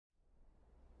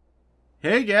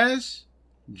Hey guys,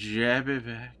 Jabby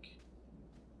back.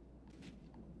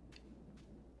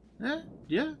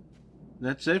 Yeah,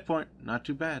 that save point, not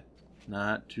too bad.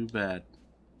 Not too bad.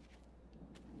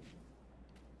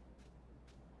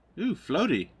 Ooh,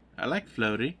 floaty. I like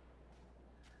floaty.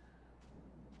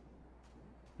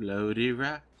 Floaty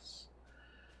rocks.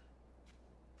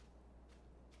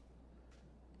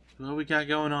 What we got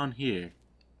going on here?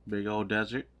 Big old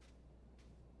desert.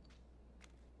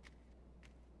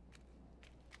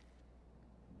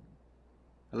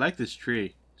 I like this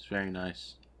tree. It's very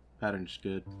nice. Pattern's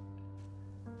good.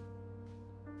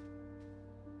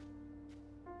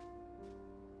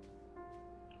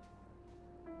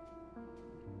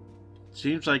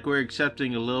 Seems like we're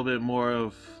accepting a little bit more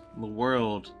of the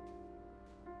world.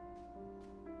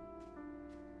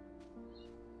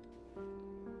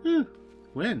 Whew.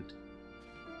 Wind.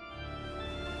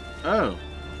 Oh,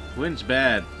 wind's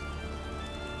bad.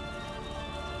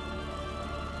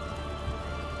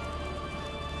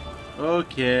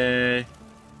 Okay.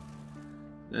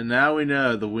 And now we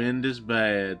know the wind is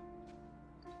bad.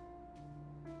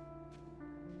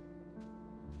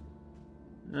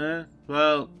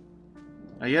 Well,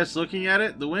 I guess looking at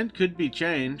it, the wind could be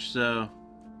changed, so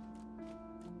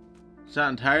it's not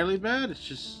entirely bad, it's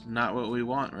just not what we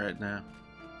want right now.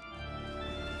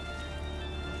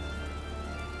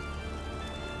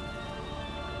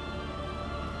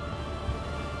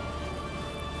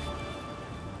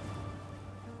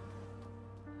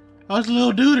 Oh, it's a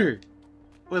little duder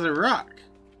with a rock.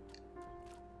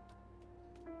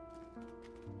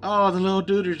 Oh, the little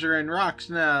duders are in rocks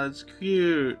now. It's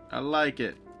cute. I like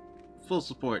it. Full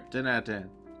support. 10 out of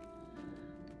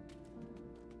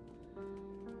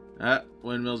 10.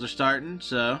 Windmills are starting,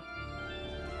 so.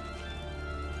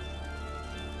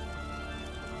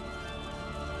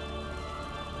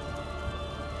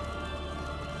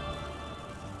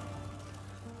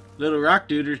 Little rock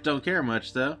duders don't care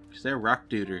much, though, because they're rock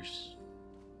duders.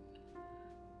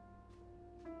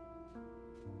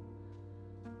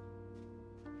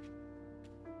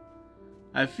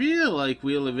 I feel like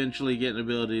we'll eventually get an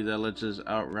ability that lets us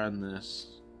outrun this.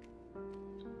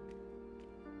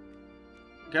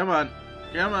 Come on.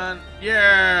 Come on.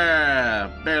 Yeah!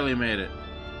 Barely made it.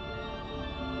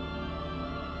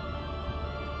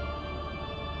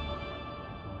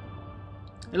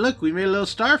 Hey look, we made a little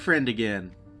star friend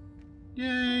again.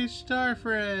 Yay, star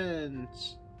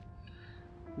friends.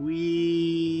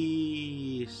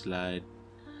 We slide.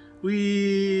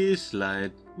 We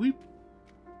slide. Weep.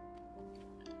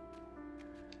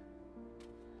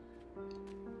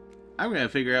 I'm gonna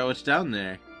figure out what's down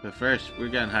there. But first, we're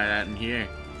gonna hide out in here.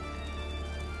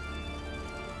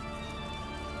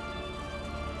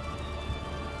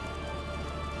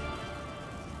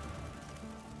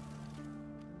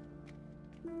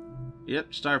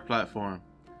 Yep, star platform.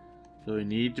 So we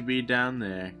need to be down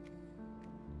there.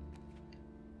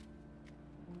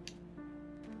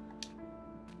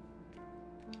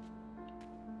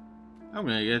 I'm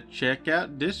gonna go check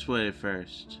out this way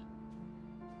first.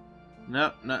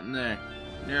 Nope, nothing there.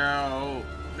 No,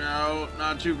 no,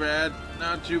 not too bad.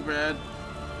 Not too bad.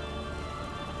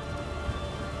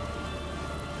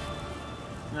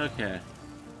 Okay.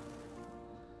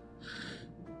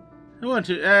 I want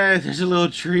to. There's a little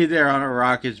tree there on a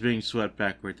rock. It's being swept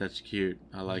backward. That's cute.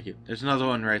 I like it. There's another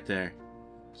one right there.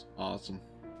 It's awesome.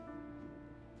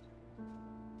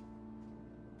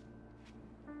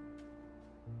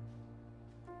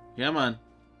 Come on.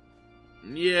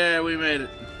 Yeah, we made it.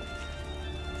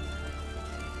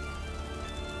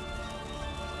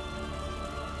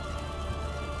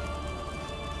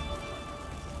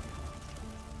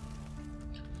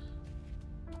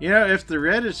 You know, if the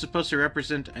red is supposed to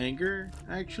represent anger,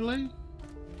 actually.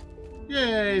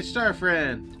 Yay, star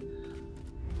friend.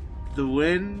 The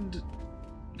wind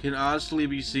can honestly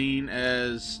be seen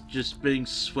as just being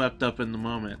swept up in the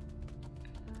moment.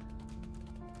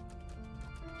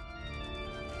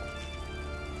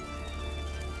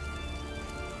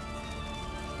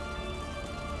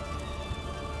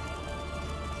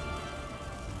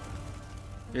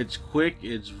 It's quick,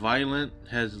 it's violent,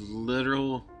 has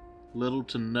little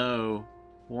to no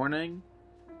warning.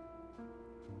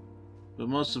 But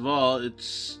most of all,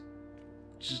 it's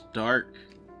just dark.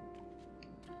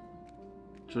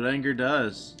 That's what anger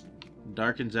does. It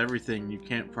darkens everything. You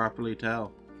can't properly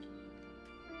tell.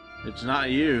 It's not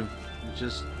you. It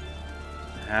just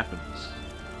happens.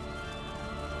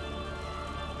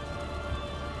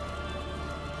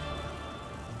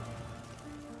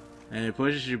 And it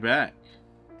pushes you back.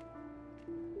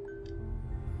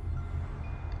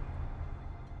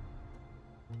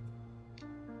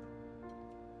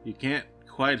 You can't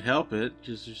quite help it,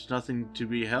 because there's nothing to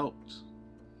be helped.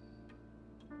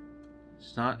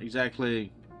 It's not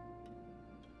exactly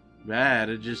bad,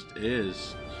 it just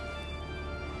is.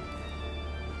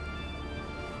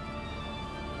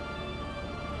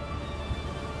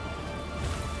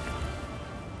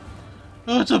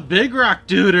 Oh, it's a big rock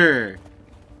duder!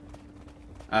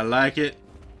 I like it.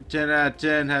 10 out of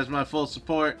 10 has my full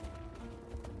support.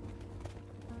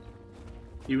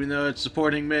 Even though it's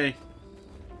supporting me.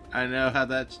 I know how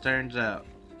that turns out.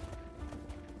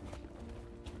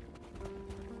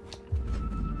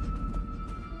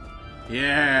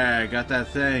 Yeah, got that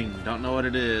thing. Don't know what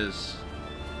it is.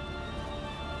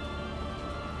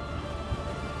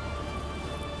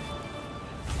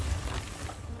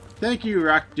 Thank you,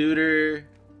 Rock Duder.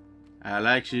 I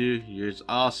like you. You're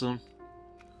awesome.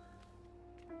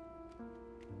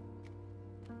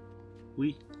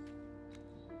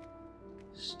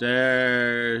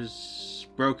 Stairs.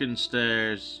 Broken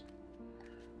stairs.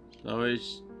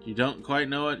 Always, you don't quite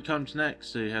know what comes next,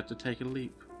 so you have to take a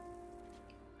leap.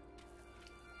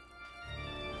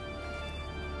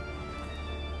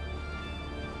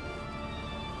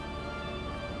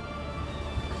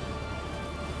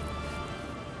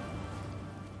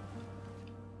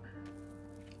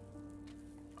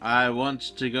 I want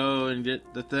to go and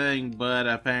get the thing, but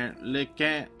apparently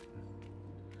can't.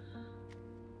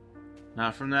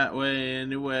 Not from that way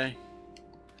anyway.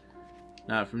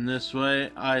 Not from this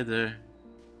way either.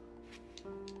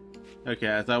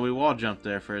 Okay, I thought we wall jumped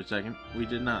there for a second. We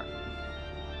did not.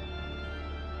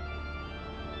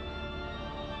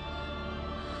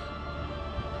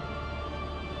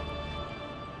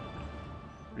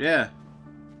 Yeah.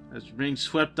 As being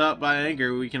swept up by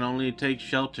anger, we can only take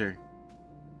shelter.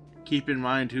 Keep in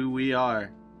mind who we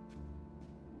are.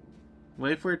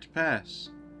 Wait for it to pass.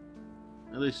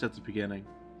 At least at the beginning.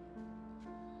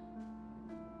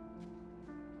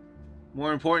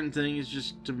 More important thing is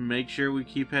just to make sure we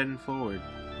keep heading forward.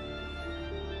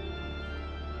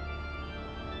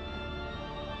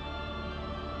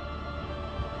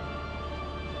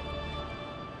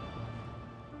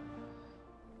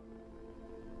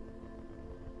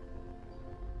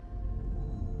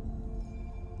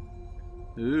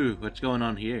 Ooh, what's going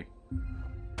on here?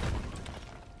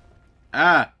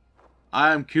 Ah!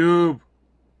 I'm Cube!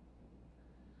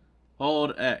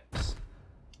 Hold X.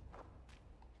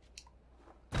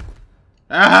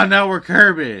 Ah, now we're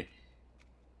Kirby!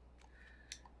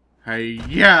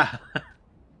 Hi-ya!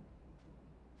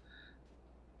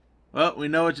 Well, we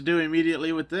know what to do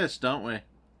immediately with this, don't we?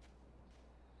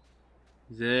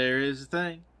 There is a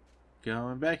thing.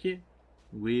 Going back here.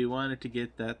 We wanted to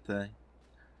get that thing.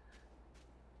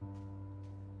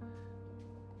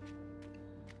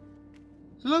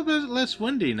 It's a little bit less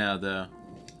windy now, though.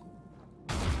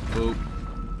 Boop.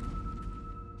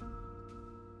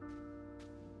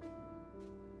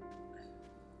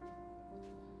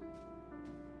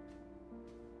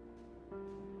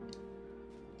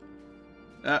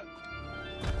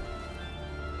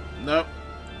 Nope.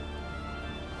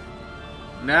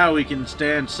 Now we can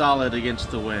stand solid against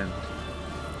the wind.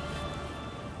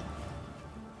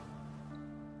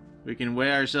 We can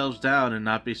weigh ourselves down and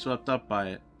not be swept up by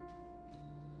it.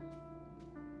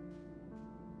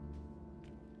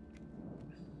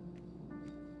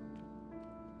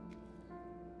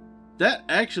 That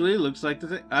actually looks like the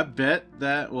thing. I bet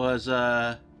that was, you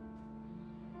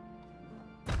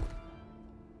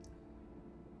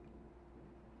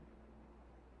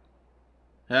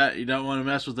don't want to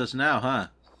mess with us now, huh?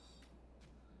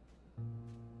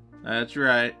 That's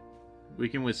right. We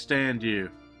can withstand you.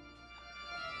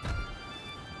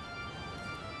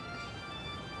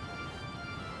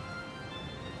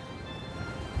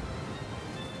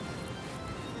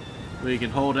 We can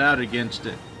hold out against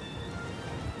it.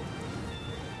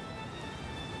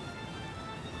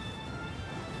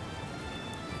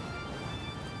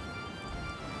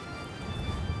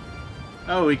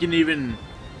 Oh, we can even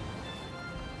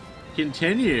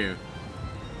continue.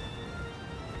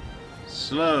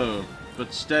 Slow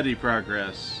but steady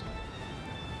progress.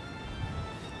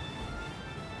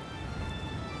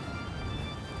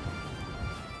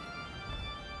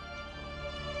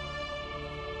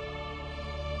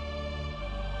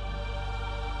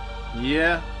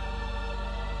 Yeah,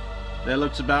 that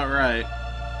looks about right.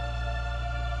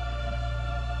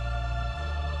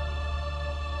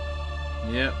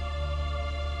 Yep.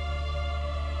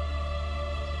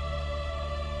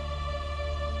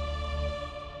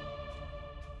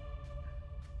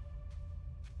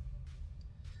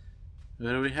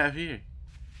 What do we have here?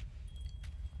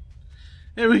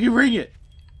 Hey, we can ring it!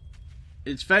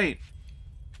 It's faint,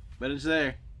 but it's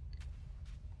there.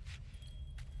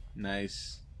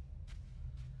 Nice.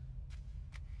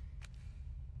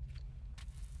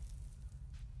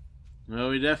 Well,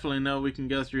 we definitely know we can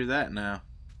go through that now.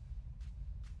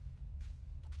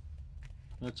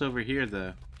 What's over here,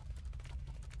 though?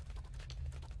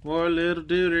 More little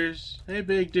duders. Hey,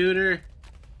 big duder.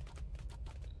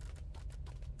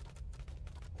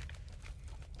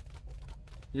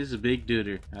 He's a big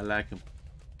duder. I like him.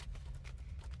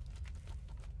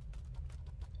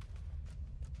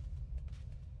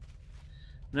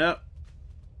 Nope.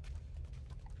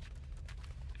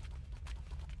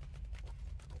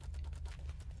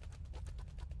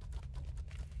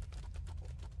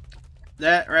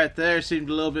 That right there seemed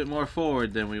a little bit more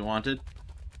forward than we wanted.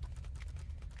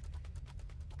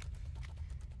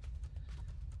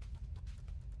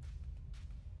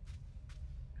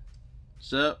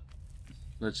 So,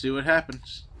 let's see what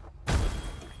happens.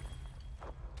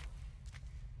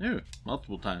 Ooh,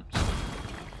 multiple times.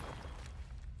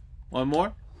 One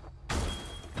more.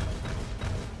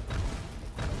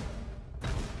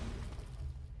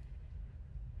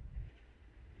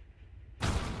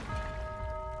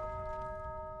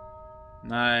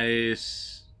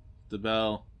 Nice. The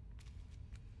bell.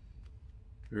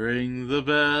 Ring the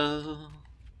bell.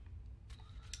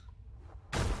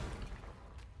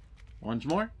 Once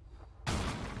more.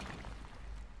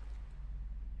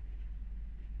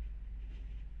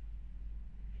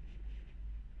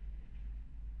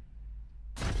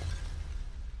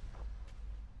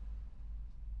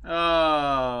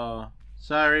 Oh,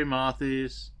 sorry,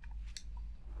 Mothies.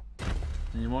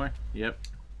 Any more? Yep.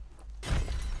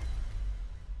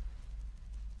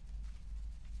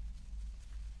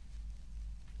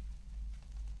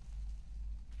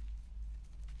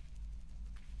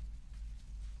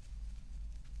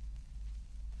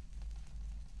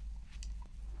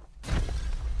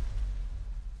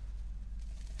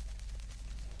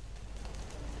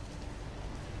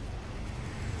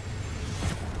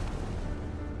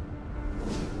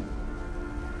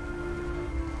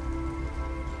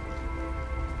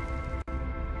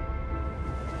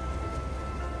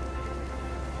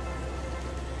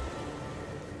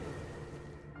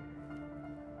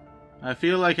 I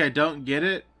feel like I don't get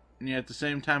it, and yet at the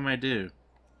same time I do.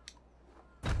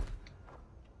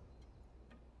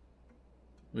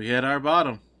 We hit our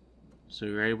bottom, so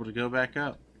we were able to go back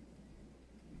up.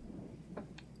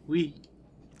 Ooh.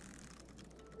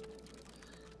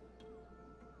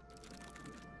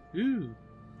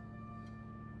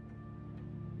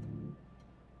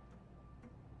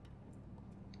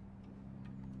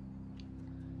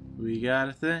 We got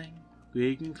a thing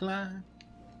we can climb.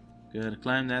 Gotta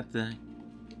climb that thing.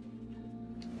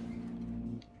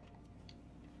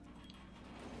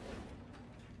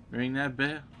 Ring that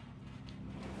bell.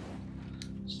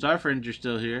 Starfringer's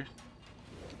still here.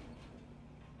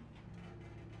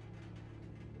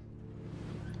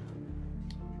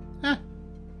 Huh.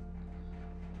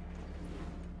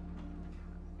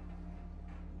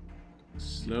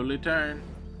 Slowly turn.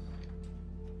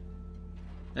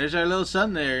 There's our little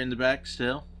sun there in the back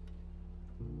still.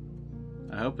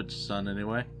 I hope it's a sun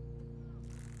anyway.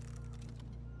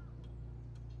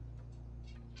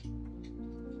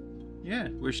 Yeah,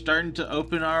 we're starting to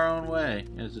open our own way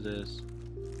as it is.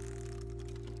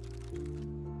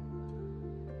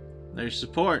 There's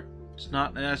support. It's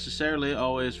not necessarily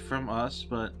always from us,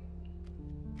 but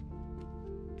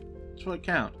it's what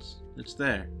counts. It's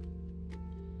there.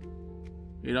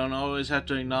 You don't always have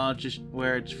to acknowledge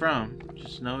where it's from.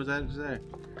 Just know that it's there.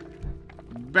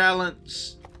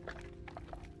 Balance.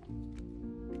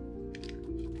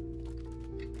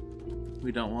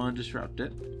 We don't want to disrupt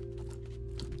it.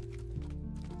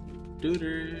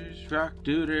 Duders, rock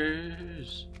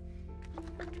duders.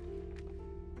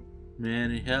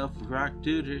 Many helpful rock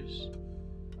duders.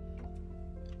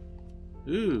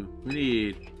 Ooh, we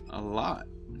need a lot.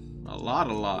 A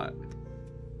lot.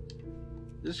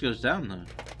 This goes down though.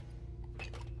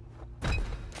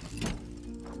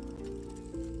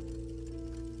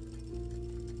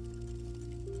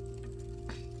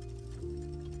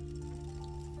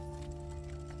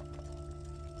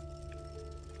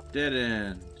 Dead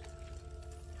end.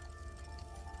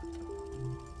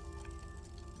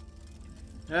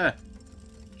 Ah,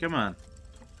 come on.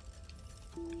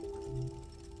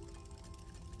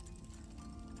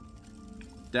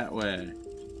 That way.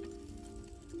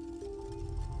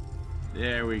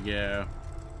 There we go.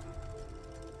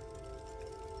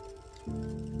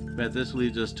 Bet this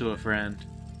leads us to a friend.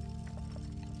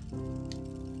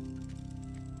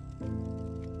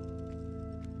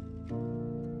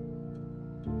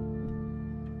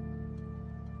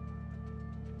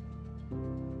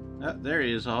 Oh, there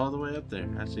he is, all the way up there.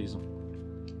 I see him.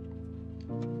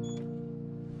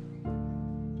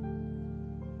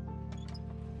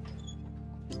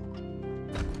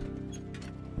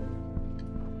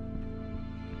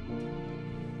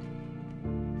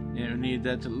 need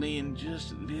that to lean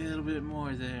just a little bit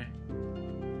more there.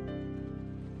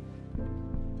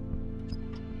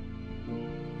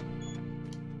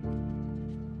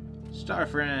 Star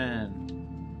friend.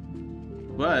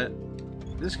 But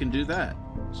this can do that.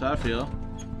 So I feel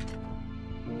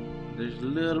there's a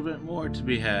little bit more to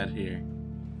be had here.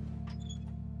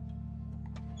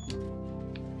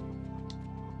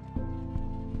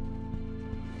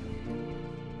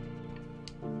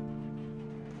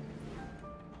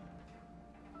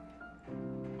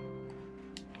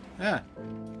 Ah,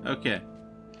 okay.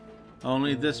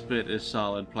 Only this bit is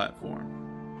solid platform.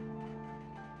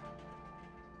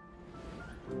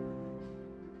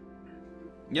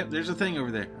 Yep, there's a thing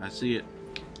over there. I see it.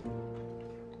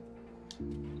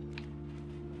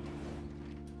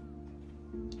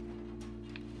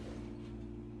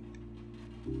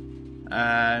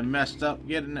 I messed up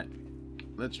getting it.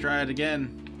 Let's try it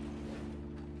again.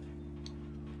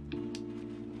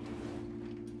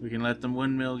 We can let the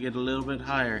windmill get a little bit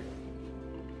higher.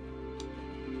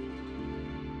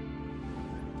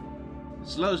 It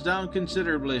slows down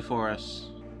considerably for us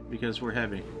because we're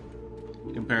heavy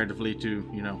comparatively to,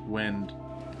 you know, wind.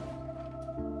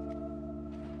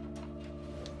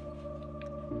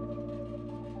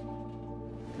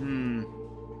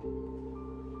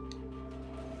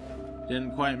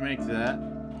 Didn't quite make that.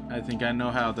 I think I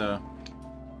know how though.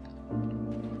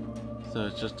 So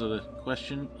it's just a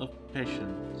question of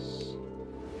patience.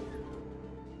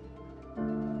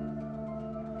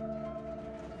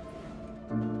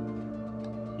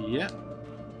 Yep.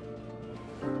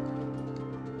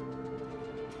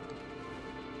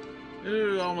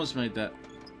 Ooh, almost made that.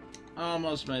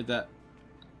 Almost made that.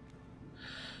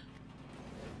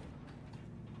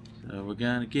 So we're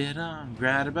gonna get on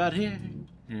right about here.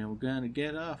 And we're gonna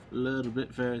get off a little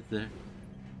bit further.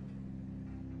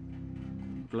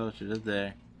 Closer to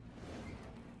there.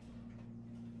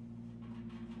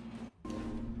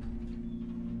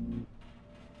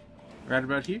 Right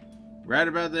about here? Right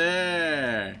about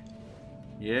there!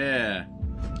 Yeah.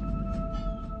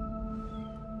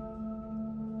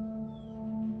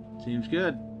 Seems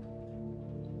good.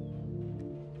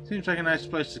 Seems like a nice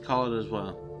place to call it as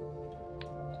well.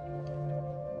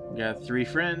 We got 3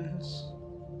 friends.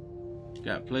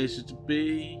 Got places to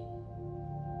be.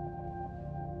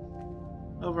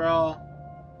 Overall,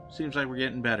 seems like we're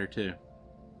getting better too.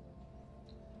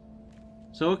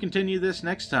 So we'll continue this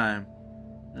next time.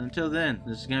 And until then,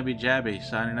 this is going to be Jabby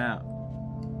signing out.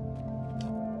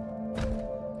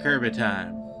 Kirby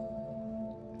time.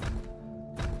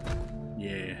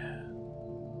 Yeah.